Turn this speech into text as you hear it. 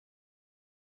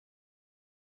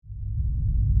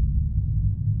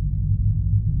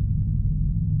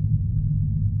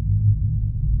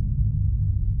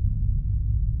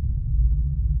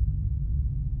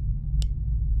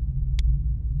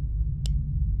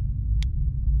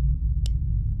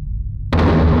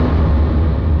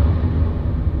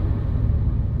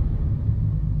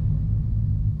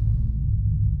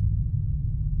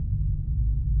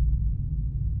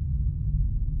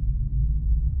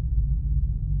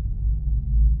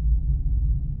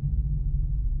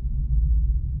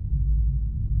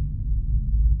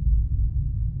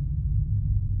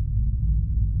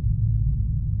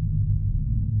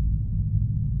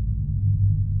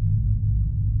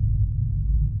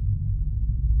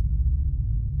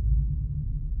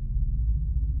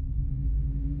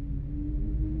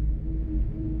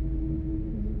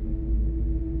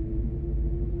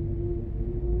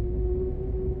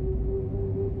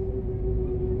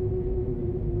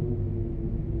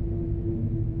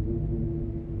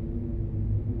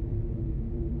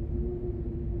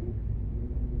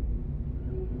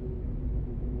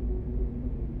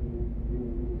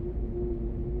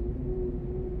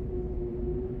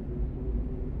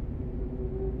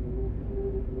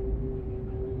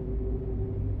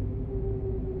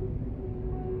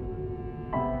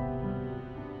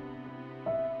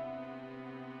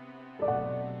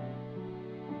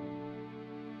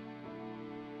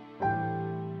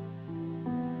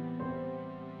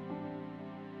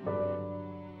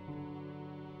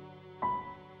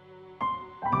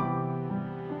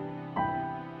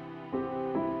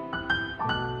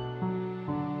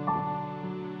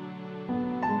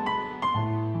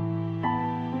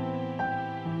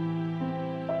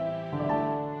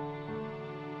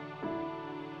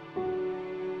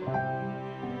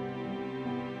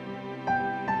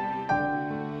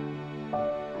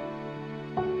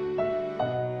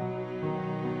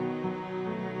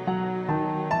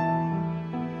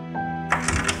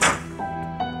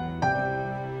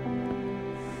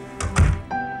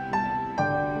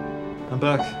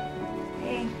back.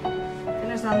 Hey,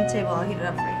 dinner's on the table. I'll heat it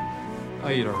up for you.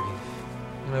 I ate already.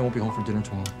 And I won't be home for dinner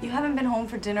tomorrow. You haven't been home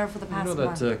for dinner for the past month. You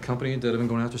know that company that I've been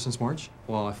going after since March?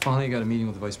 Well, I finally got a meeting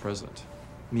with the vice president.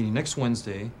 Meeting next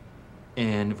Wednesday,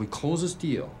 and if we close this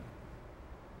deal,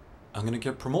 I'm gonna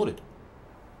get promoted.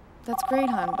 That's great,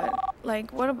 hon, but,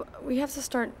 like, what about... We have to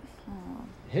start... Oh.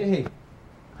 Hey,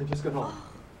 I just got home.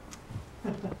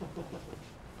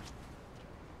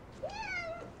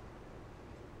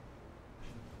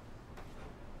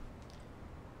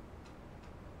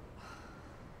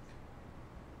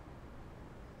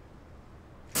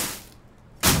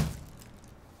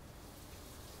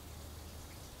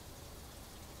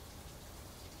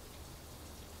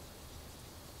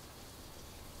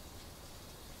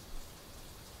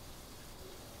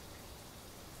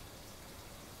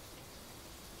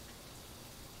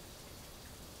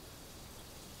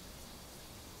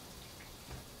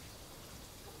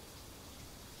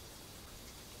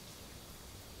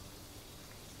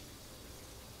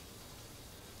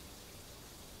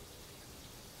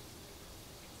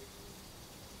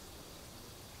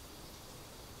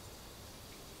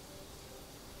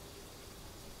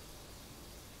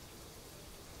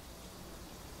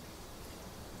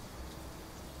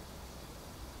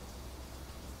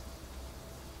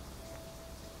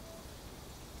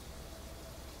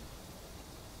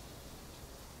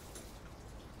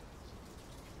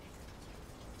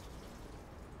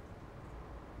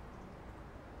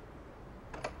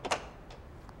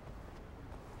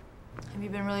 Have you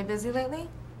been really busy lately?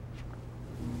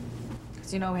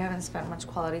 Because you know we haven't spent much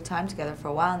quality time together for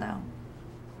a while now.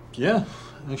 Yeah,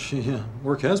 actually,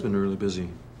 work has been really busy.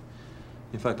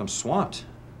 In fact, I'm swamped.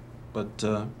 But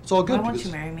it's all good. Why won't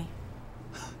you marry me?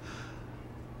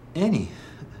 Annie,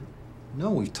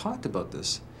 no, we've talked about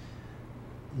this.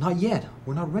 Not yet.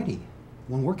 We're not ready.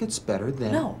 When work gets better,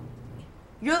 then... No.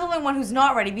 You're the only one who's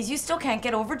not ready because you still can't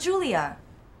get over Julia.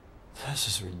 This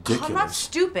is ridiculous. I'm not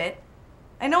stupid.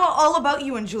 I know all about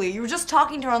you and Julia. You were just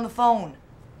talking to her on the phone.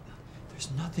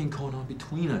 There's nothing going on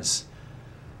between us.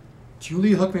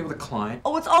 Julia hooked me with a client.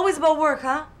 Oh, it's always about work,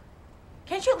 huh?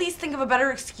 Can't you at least think of a better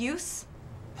excuse?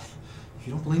 If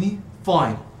you don't believe me,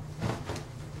 fine.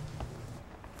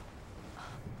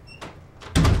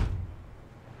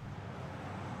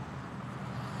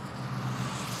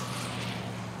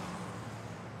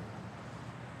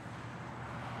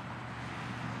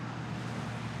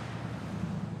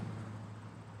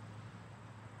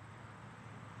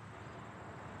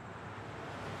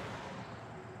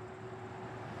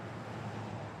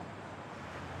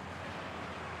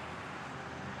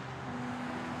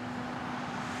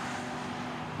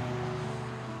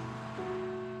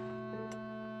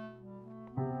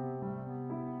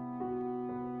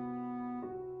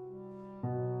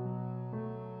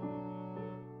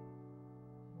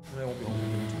 I won't be home for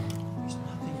dinner tomorrow. There's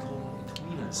nothing going on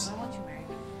between us. Why won't you marry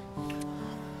me?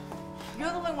 You're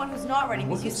the only one who's not ready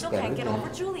because you still can't get over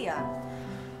Julia.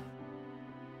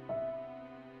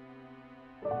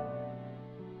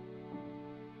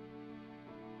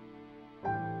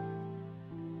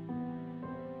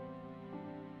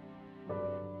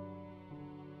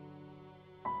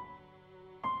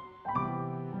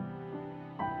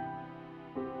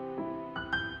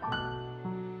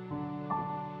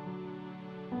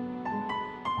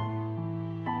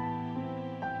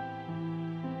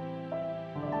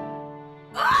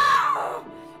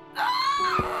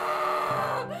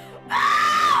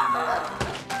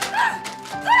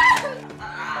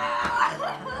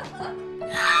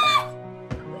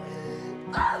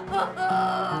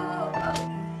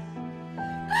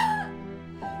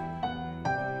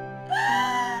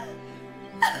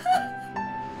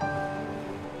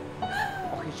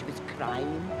 She was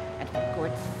crying, and for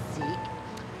God's sake.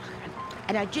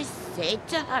 And I just said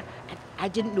to her, and I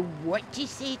didn't know what to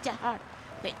say to her,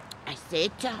 but I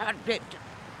said to her that,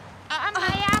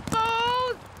 my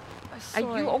apples! Are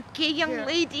you okay, young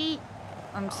lady?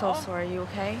 I'm so sorry. You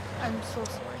okay? I'm so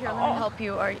sorry. Here, let me help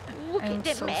you. Look I'm at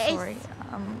the so mess. sorry.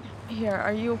 Here,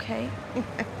 are you okay?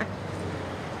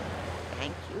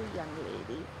 Thank you, young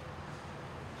lady.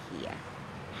 Here,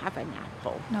 have an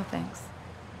apple. No, thanks.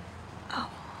 Oh.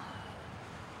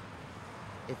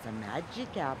 It's a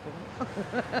magic apple.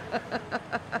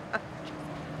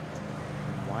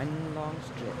 One long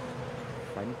strip in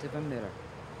front of a mirror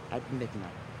at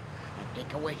midnight. And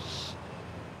make a wish.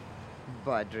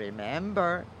 But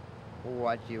remember,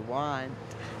 what you want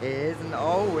isn't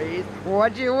always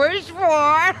what you wish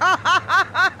for.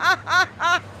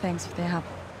 Thanks for the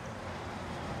apple.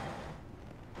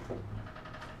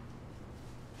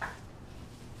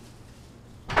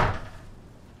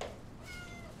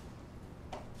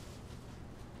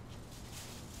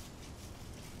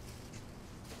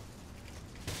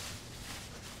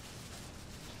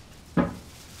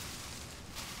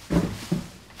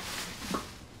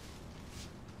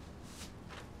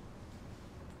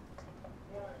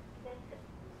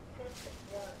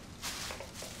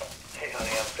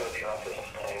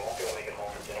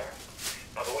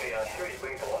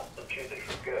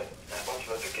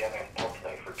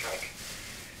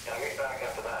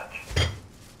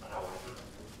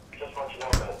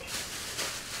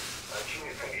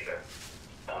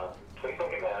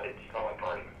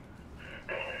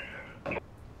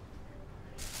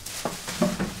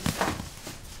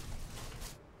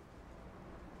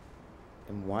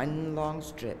 one long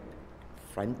strip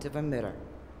in front of a mirror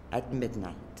at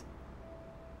midnight.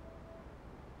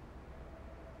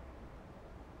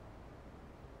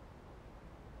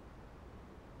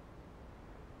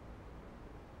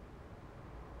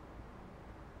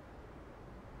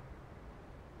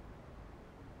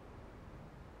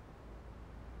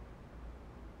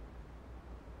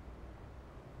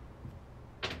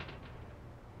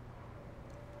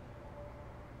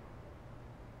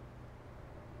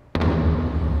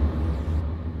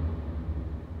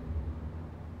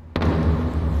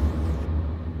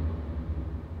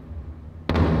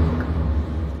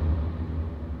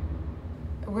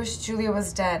 I wish Julia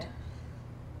was dead.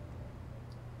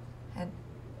 And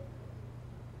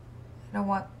I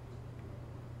want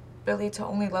Billy to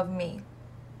only love me.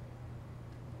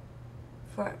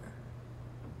 Forever.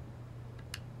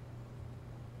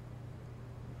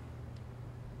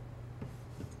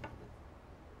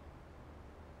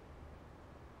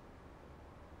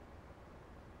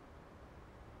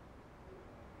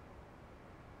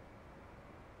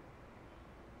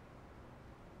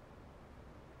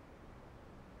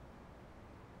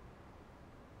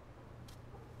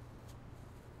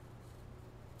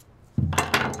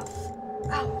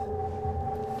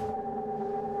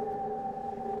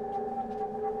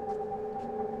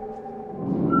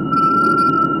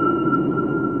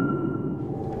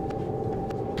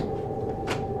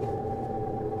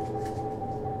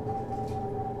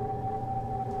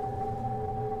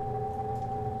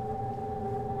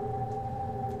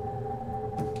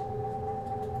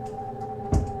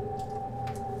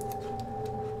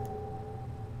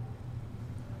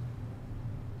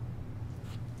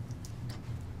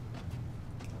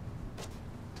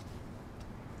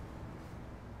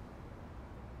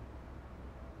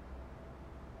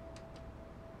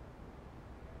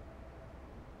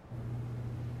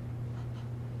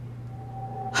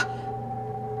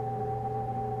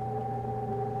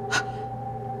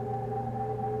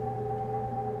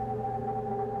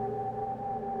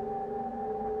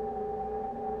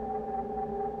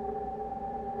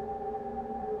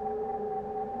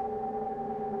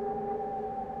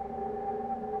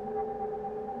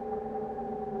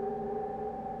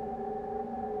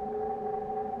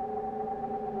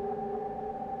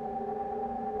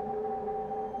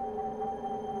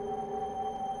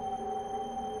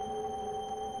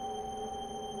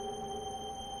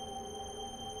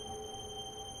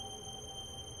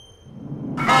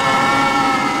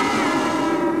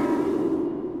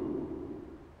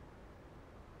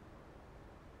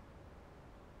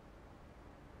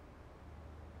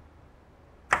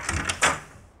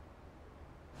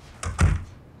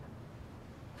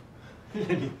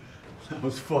 That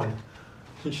was fun.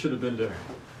 You should have been there.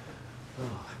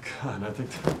 Oh, God, I think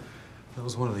that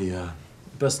was one of the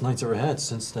best nights I ever had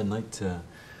since that night you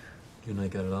and I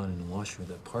got it on in the washroom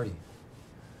at that party.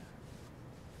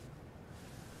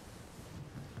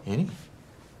 Annie?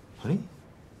 Honey?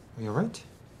 Are you all right?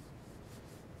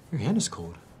 Your hand is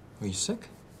cold. Are you sick?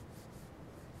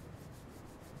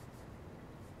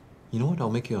 You know what? I'll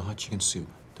make you a hot chicken soup.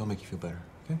 That'll make you feel better,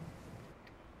 okay?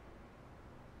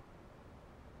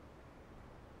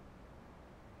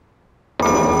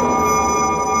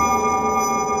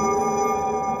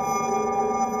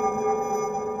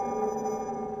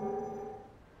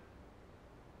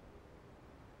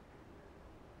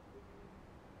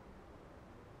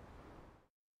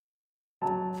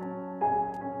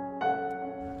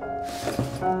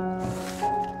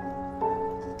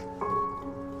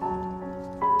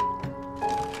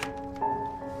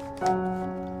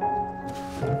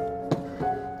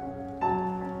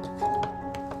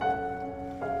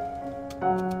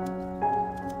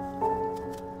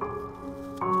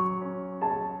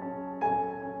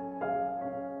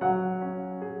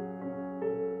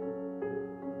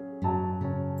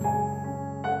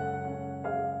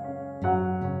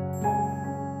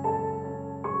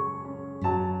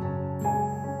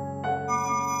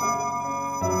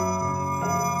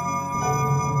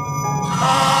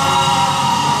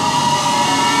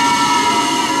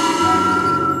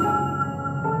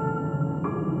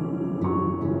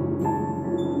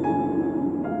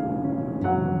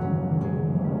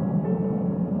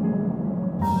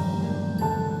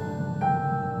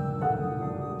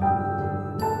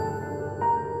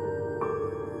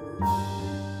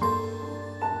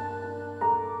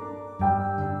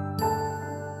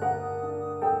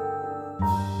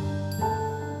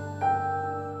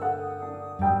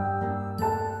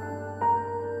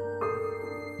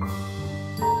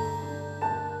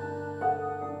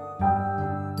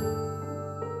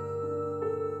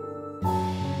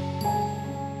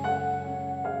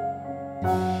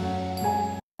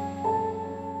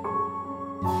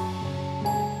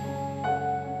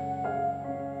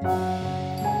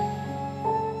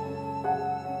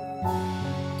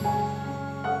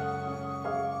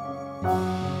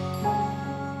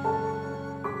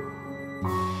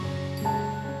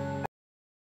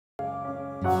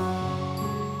 Bye.